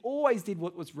fact that he always did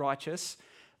what was righteous,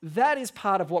 that is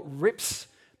part of what rips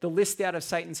the list out of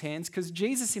Satan's hands, because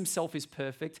Jesus himself is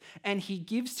perfect and he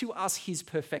gives to us his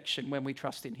perfection when we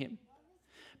trust in him.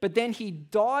 But then he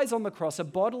dies on the cross, a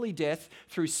bodily death,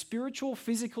 through spiritual,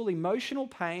 physical, emotional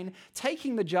pain,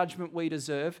 taking the judgment we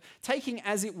deserve, taking,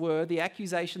 as it were, the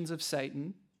accusations of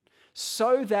Satan,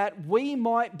 so that we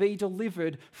might be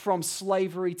delivered from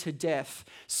slavery to death,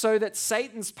 so that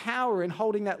Satan's power in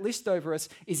holding that list over us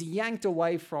is yanked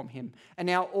away from him. And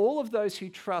now all of those who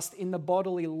trust in the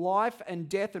bodily life and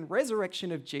death and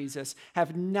resurrection of Jesus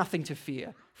have nothing to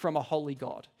fear from a holy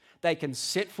God. They can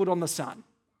set foot on the Son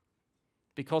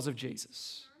because of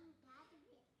Jesus.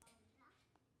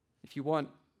 If you want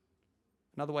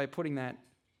another way of putting that,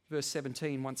 verse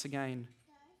 17 once again.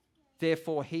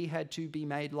 Therefore, he had to be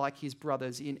made like his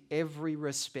brothers in every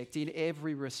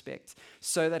respect,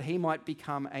 so that he might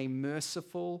become a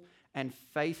merciful and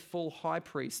faithful high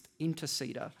priest,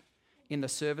 interceder in the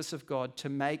service of God to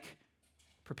make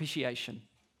propitiation.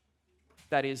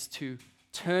 That is, to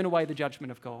turn away the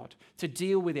judgment of God, to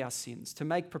deal with our sins, to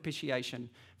make propitiation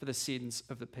for the sins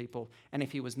of the people. And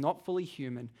if he was not fully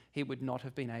human, he would not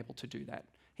have been able to do that.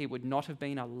 He would not have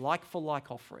been a like-for-like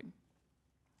offering.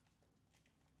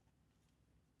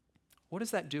 What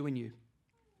does that do in you?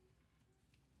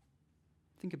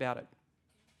 Think about it.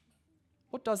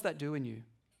 What does that do in you?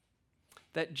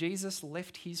 That Jesus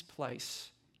left his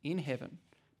place in heaven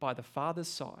by the Father's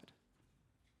side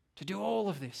to do all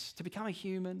of this, to become a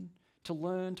human, to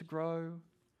learn, to grow,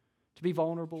 to be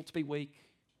vulnerable, to be weak,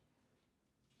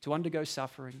 to undergo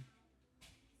suffering,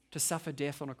 to suffer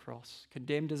death on a cross,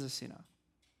 condemned as a sinner,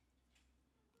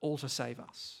 all to save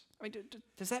us. I mean,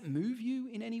 does that move you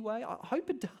in any way? I hope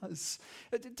it does.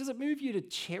 Does it move you to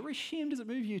cherish him? Does it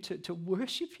move you to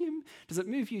worship him? Does it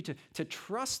move you to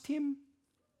trust him?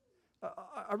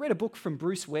 I read a book from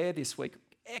Bruce Ware this week.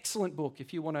 Excellent book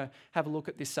if you want to have a look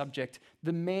at this subject.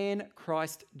 The Man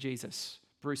Christ Jesus,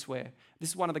 Bruce Ware. This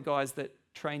is one of the guys that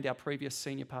trained our previous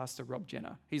senior pastor, Rob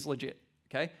Jenner. He's legit,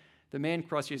 okay? The Man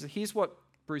Christ Jesus. Here's what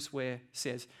Bruce Ware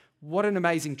says. What an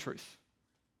amazing truth.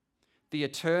 The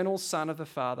eternal Son of the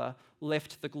Father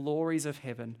left the glories of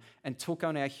heaven and took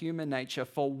on our human nature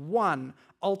for one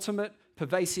ultimate,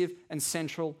 pervasive, and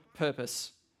central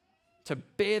purpose: to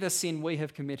bear the sin we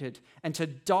have committed and to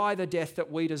die the death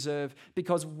that we deserve,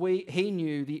 because he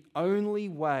knew the only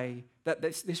way, that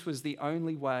this was the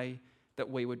only way that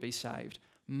we would be saved.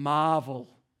 Marvel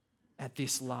at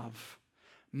this love.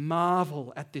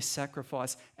 Marvel at this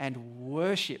sacrifice and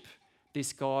worship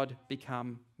this God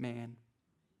become man.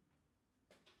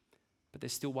 But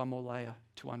there's still one more layer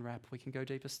to unwrap. We can go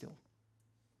deeper still.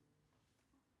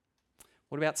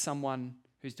 What about someone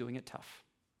who's doing it tough?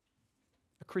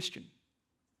 A Christian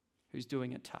who's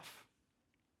doing it tough.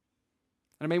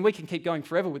 And I mean, we can keep going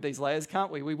forever with these layers,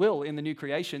 can't we? We will in the new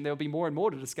creation. There'll be more and more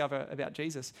to discover about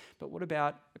Jesus. But what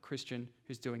about a Christian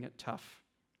who's doing it tough?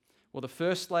 Well, the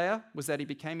first layer was that he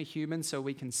became a human so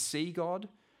we can see God.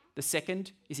 The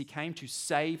second is he came to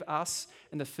save us.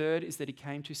 And the third is that he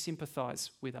came to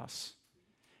sympathize with us.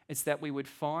 It's that we would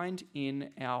find in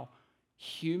our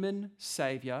human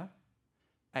Saviour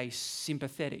a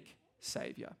sympathetic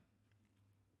Saviour.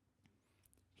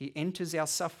 He enters our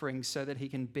suffering so that he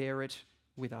can bear it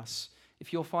with us.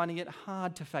 If you're finding it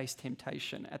hard to face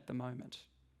temptation at the moment,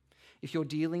 if you're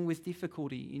dealing with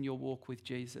difficulty in your walk with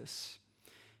Jesus,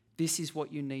 this is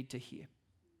what you need to hear.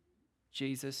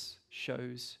 Jesus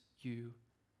shows you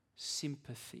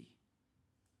sympathy.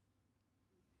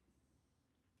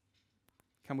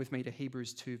 Come with me to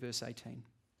Hebrews 2, verse 18.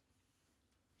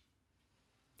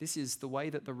 This is the way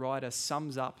that the writer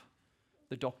sums up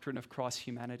the doctrine of Christ's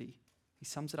humanity. He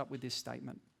sums it up with this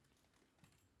statement.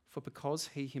 For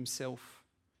because he himself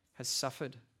has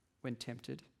suffered when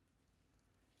tempted,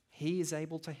 he is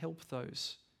able to help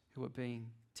those who are being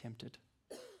tempted.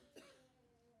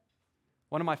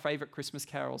 One of my favourite Christmas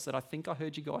carols that I think I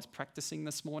heard you guys practicing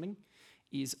this morning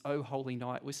is O Holy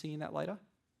Night. We're singing that later?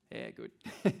 Yeah, good.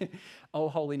 O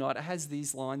Holy Night. It has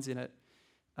these lines in it.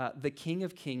 The King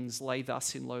of Kings lay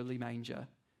thus in lowly manger,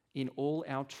 in all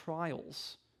our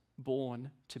trials,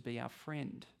 born to be our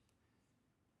friend.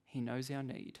 He knows our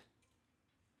need.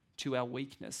 To our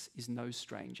weakness is no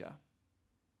stranger.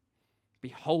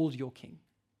 Behold your King.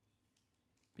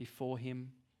 Before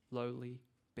him lowly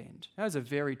bend. Those are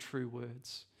very true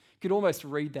words. You could almost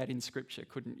read that in Scripture,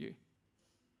 couldn't you?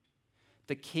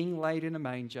 The King laid in a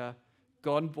manger,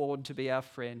 God born to be our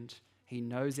friend. He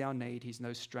knows our need. He's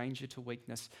no stranger to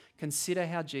weakness. Consider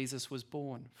how Jesus was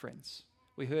born, friends.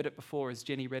 We heard it before as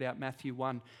Jenny read out Matthew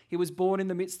 1. He was born in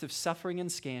the midst of suffering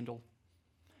and scandal,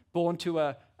 born to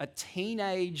a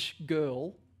teenage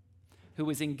girl who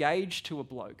was engaged to a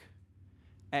bloke.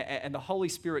 And the Holy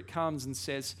Spirit comes and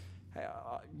says,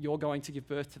 you're going to give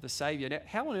birth to the Saviour. Now,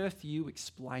 how on earth do you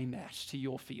explain that to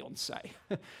your fiancé?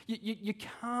 You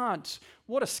can't.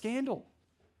 What a scandal.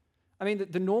 I mean,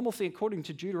 the normal thing, according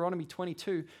to Deuteronomy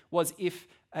 22, was if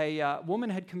a woman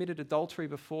had committed adultery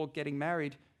before getting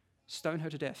married, stone her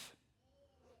to death.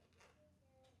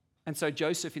 And so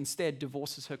Joseph instead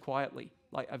divorces her quietly,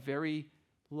 like a very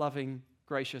loving,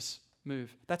 gracious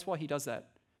move. That's why he does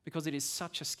that, because it is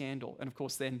such a scandal. And of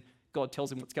course, then God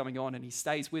tells him what's going on and he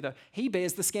stays with her. He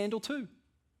bears the scandal too.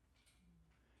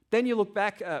 Then you look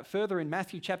back further in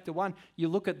Matthew chapter 1, you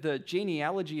look at the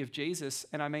genealogy of Jesus,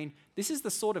 and I mean, this is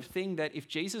the sort of thing that if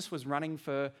Jesus was running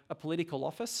for a political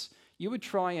office, you would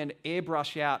try and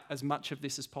airbrush out as much of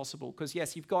this as possible. Because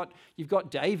yes, you've got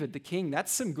David, the king,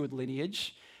 that's some good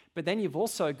lineage, but then you've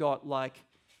also got like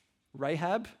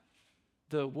Rahab,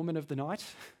 the woman of the night.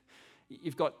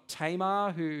 You've got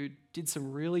Tamar, who did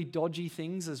some really dodgy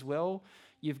things as well.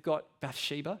 You've got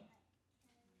Bathsheba.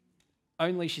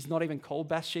 Only she's not even called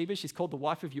Bathsheba. She's called the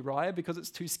wife of Uriah because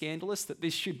it's too scandalous that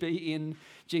this should be in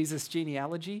Jesus'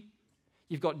 genealogy.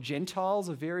 You've got Gentiles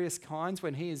of various kinds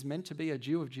when he is meant to be a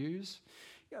Jew of Jews.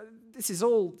 This is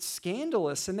all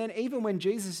scandalous. And then even when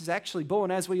Jesus is actually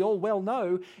born, as we all well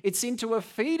know, it's into a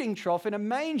feeding trough in a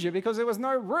manger because there was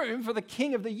no room for the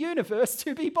King of the universe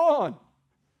to be born.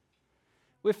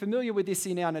 We're familiar with this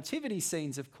in our nativity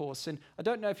scenes, of course. And I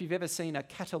don't know if you've ever seen a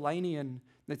Catalanian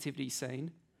nativity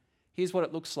scene. Here's what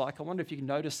it looks like. I wonder if you can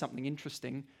notice something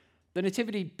interesting. The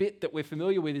nativity bit that we're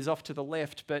familiar with is off to the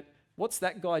left, but what's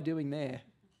that guy doing there?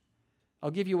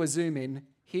 I'll give you a zoom in.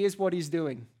 Here's what he's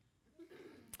doing.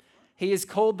 He is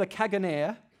called the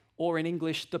caganer, or in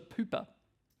English, the pooper.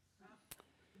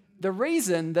 The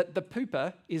reason that the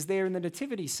pooper is there in the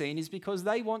nativity scene is because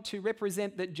they want to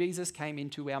represent that Jesus came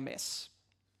into our mess.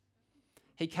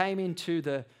 He came into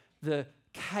the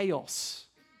chaos,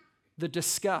 the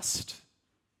disgust,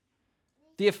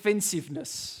 the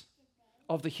offensiveness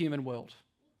of the human world.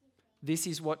 This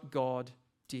is what God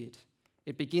did.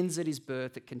 It begins at his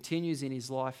birth. It continues in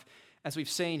his life. As we've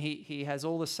seen, he has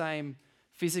all the same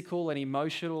physical and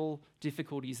emotional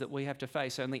difficulties that we have to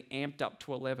face, only amped up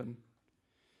to 11.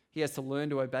 He has to learn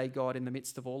to obey God in the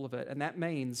midst of all of it. And that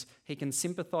means he can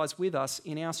sympathize with us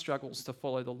in our struggles to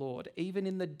follow the Lord, even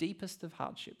in the deepest of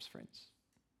hardships, friends.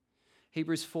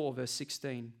 Hebrews 4, verse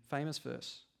 16, famous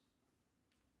verse.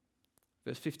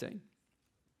 Verse 15.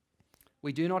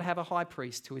 We do not have a high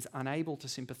priest who is unable to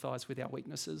sympathize with our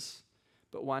weaknesses,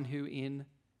 but one who in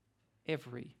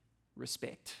every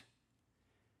respect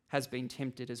has been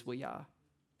tempted as we are,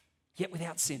 yet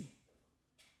without sin.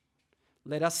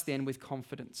 Let us then with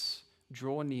confidence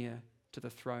draw near to the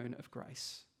throne of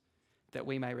grace, that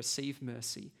we may receive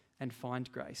mercy and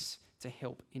find grace to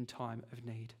help in time of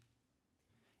need.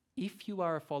 If you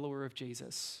are a follower of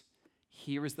Jesus,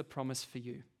 here is the promise for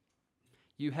you.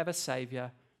 You have a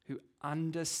Saviour who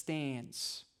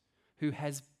understands, who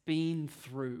has been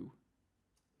through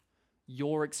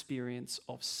your experience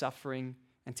of suffering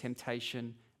and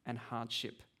temptation and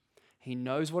hardship. He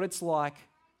knows what it's like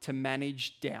to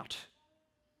manage doubt,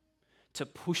 to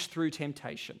push through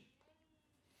temptation,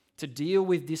 to deal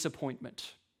with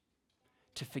disappointment,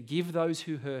 to forgive those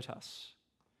who hurt us,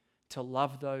 to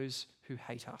love those who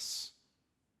hate us.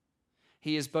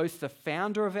 He is both the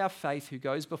founder of our faith who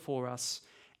goes before us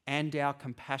and our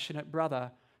compassionate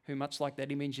brother who, much like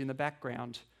that image in the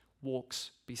background,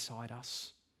 walks beside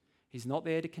us. He's not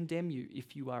there to condemn you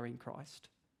if you are in Christ.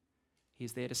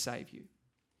 He's there to save you.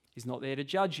 He's not there to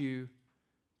judge you,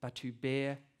 but to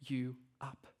bear you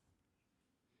up.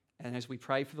 And as we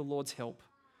pray for the Lord's help,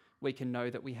 we can know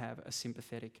that we have a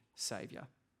sympathetic Saviour.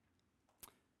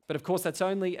 But of course, that's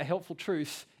only a helpful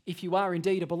truth if you are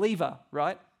indeed a believer,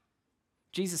 right?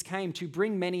 Jesus came to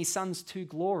bring many sons to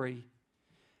glory.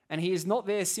 And he is not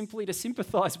there simply to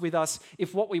sympathize with us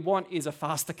if what we want is a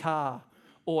faster car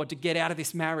or to get out of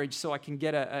this marriage so I can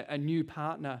get a new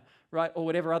partner, right? Or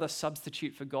whatever other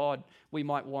substitute for God we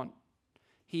might want.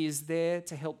 He is there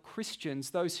to help Christians,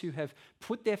 those who have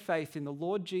put their faith in the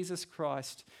Lord Jesus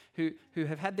Christ, who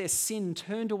have had their sin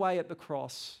turned away at the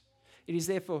cross. He is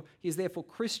there for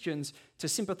Christians to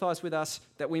sympathize with us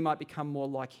that we might become more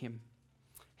like him.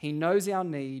 He knows our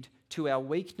need. To our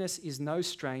weakness is no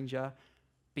stranger.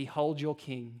 Behold your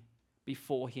King.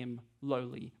 Before him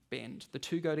lowly bend. The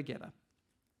two go together.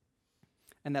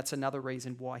 And that's another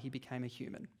reason why he became a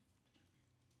human.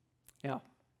 Now,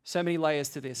 so many layers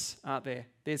to this, aren't there?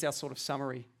 There's our sort of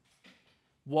summary.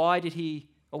 What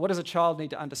does a child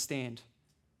need to understand?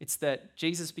 It's that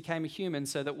Jesus became a human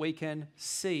so that we can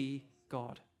see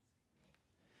God.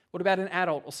 What about an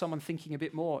adult or someone thinking a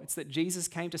bit more? It's that Jesus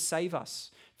came to save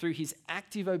us through his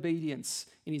active obedience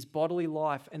in his bodily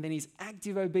life and then his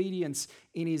active obedience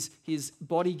in his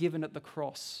body given at the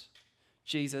cross.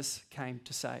 Jesus came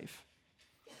to save.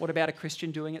 What about a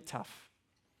Christian doing it tough?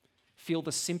 Feel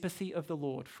the sympathy of the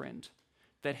Lord, friend,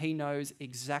 that he knows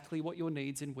exactly what your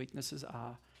needs and weaknesses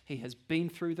are. He has been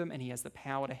through them and he has the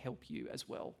power to help you as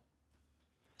well.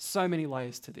 So many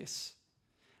layers to this.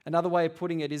 Another way of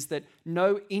putting it is that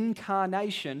no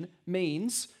incarnation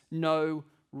means no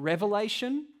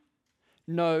revelation,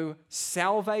 no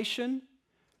salvation,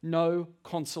 no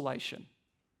consolation.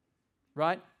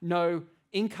 Right? No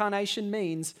incarnation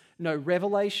means no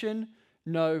revelation,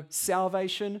 no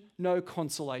salvation, no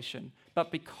consolation.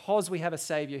 But because we have a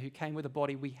Saviour who came with a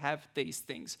body, we have these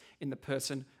things in the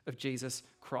person of Jesus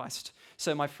Christ.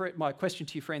 So my question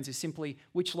to you, friends, is simply,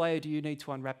 which layer do you need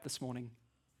to unwrap this morning?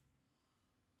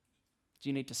 Do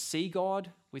you need to see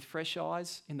God with fresh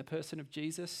eyes in the person of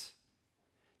Jesus?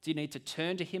 Do you need to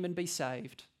turn to him and be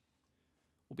saved,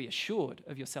 or be assured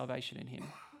of your salvation in him?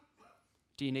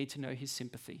 Do you need to know his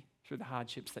sympathy through the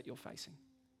hardships that you're facing?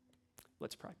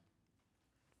 Let's pray.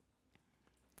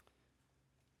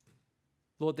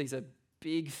 Lord, these are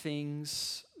big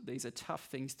things. These are tough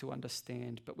things to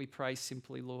understand, but we pray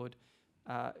simply, Lord,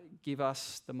 give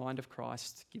us the mind of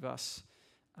Christ. Give us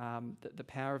the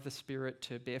power of the Spirit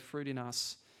to bear fruit in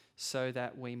us so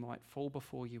that we might fall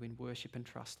before you in worship and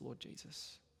trust, Lord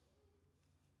Jesus.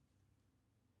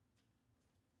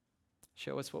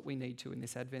 Show us what we need to in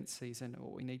this Advent season, or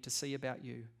what we need to see about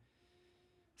you,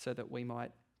 so that we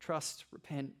might trust,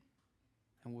 repent,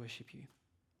 and worship you.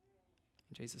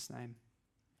 In Jesus' name,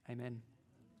 amen.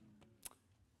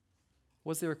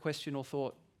 Was there a question or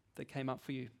thought that came up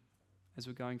for you as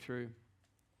we're going through?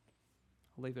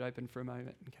 I'll leave it open for a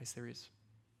moment in case there is.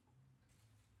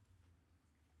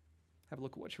 Have a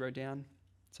look at what you wrote down.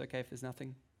 It's okay if there's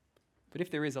nothing. But if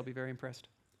there is, I'll be very impressed.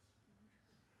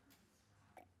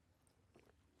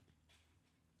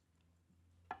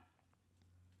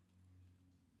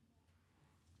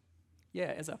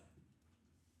 Yeah, Ezra.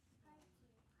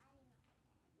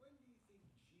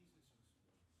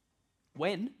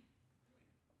 When?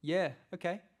 Yeah,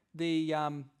 okay. The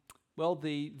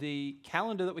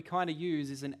calendar that we kind of use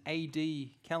is an AD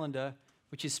calendar,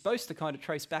 which is supposed to kind of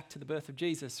trace back to the birth of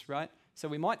Jesus, right? So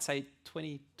we might say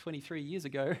 23 years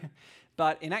ago,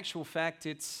 but in actual fact,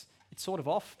 it's sort of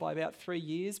off by about 3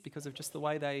 years because of just the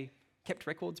way they kept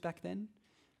records back then.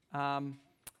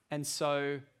 And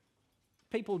so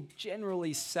people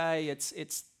generally say is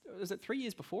it 3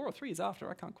 years before or 3 years after?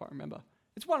 I can't quite remember.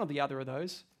 It's one or the other of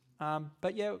those.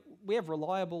 But yeah, we have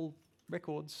reliable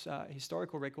records,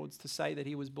 historical records, to say that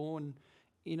he was born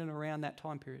in and around that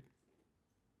time period.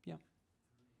 Yeah.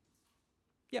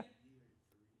 Yeah.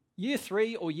 Year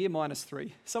 3 or year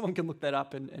 -3. Someone can look that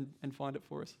up and find it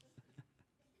for us.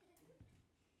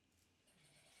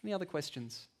 Any other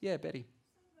questions? Yeah, Betty.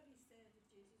 Somebody said that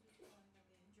Jesus was born in a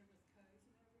manger with cows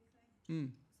and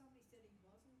everything. Somebody said he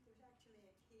wasn't. There's actually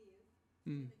a cave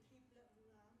where they keep little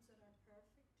lambs that are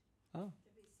perfect to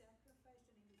be sacrificed,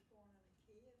 and he was born in a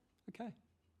cave. Okay.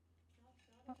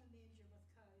 Not in a manger with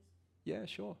cows. Yeah,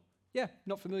 sure. Yeah,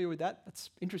 not familiar with that. That's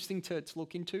interesting to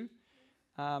look into.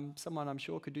 Someone I'm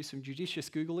sure could do some judicious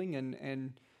Googling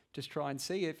and just try and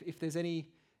see if there's any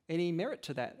merit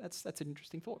to that. That's an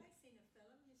interesting thought. I've seen a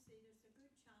film, you see, there's a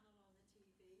good channel on the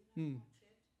TV, and I watch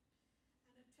it,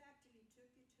 and it actually took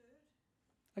you to it,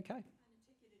 Okay. and it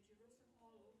took you to Jerusalem,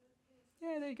 all over the place.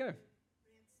 Yeah, there you go. Red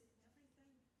Sea and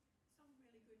everything. Some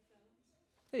really good films.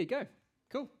 There you go.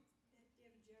 Cool.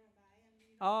 David Jeremiah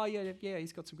and Oh, yeah,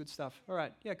 he's got some good stuff. All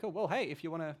right, yeah, cool. Well, hey, if you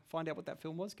want to find out what that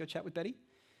film was, go chat with Betty.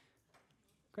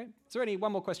 Great. Is there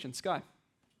one more question? Sky? On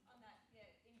that, yeah,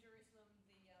 in Jerusalem,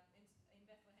 in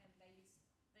Bethlehem,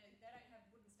 they don't have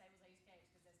wooden stables, they use caves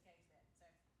because there's caves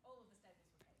there. So all of the stables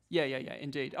were caves. Yeah,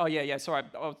 indeed. Oh, yeah, sorry.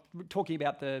 I was talking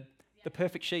about the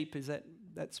perfect sheep, is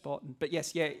that spot. But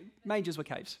yes, yeah, mangers were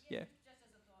caves, yeah. Just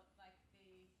as a thought, I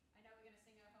know we're going to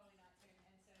sing our Holy Night soon,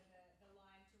 and so the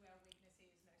line "to our weakness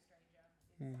he is no stranger"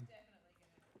 is definitely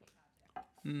going to hit hard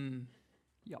today.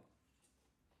 Yep.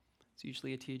 It's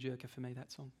usually a tearjerker for me,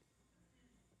 that song.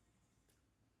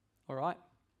 All right.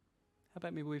 How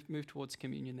about maybe we move towards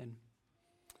communion then?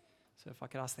 So if I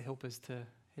could ask the helpers to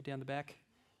head down the back.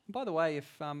 And by the way,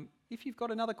 if you've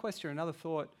got another question or another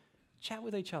thought, chat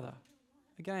with each other.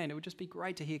 Again, it would just be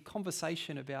great to hear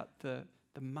conversation about the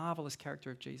marvelous character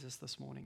of Jesus this morning.